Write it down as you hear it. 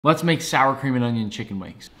Let's make sour cream and onion chicken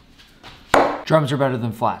wings. Drums are better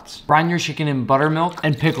than flats. Brine your chicken in buttermilk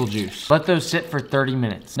and pickle juice. Let those sit for 30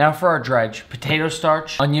 minutes. Now for our dredge, potato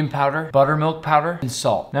starch, onion powder, buttermilk powder, and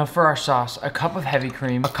salt. Now for our sauce, a cup of heavy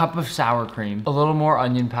cream, a cup of sour cream, a little more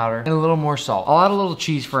onion powder, and a little more salt. I'll add a little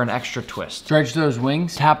cheese for an extra twist. Dredge those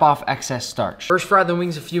wings, tap off excess starch. First fry the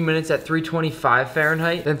wings a few minutes at 325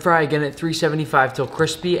 Fahrenheit, then fry again at 375 till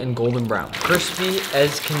crispy and golden brown. Crispy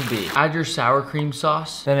as can be. Add your sour cream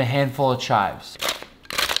sauce, then a handful of chives.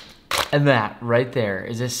 And that right there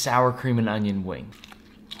is a sour cream and onion wing.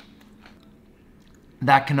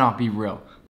 That cannot be real.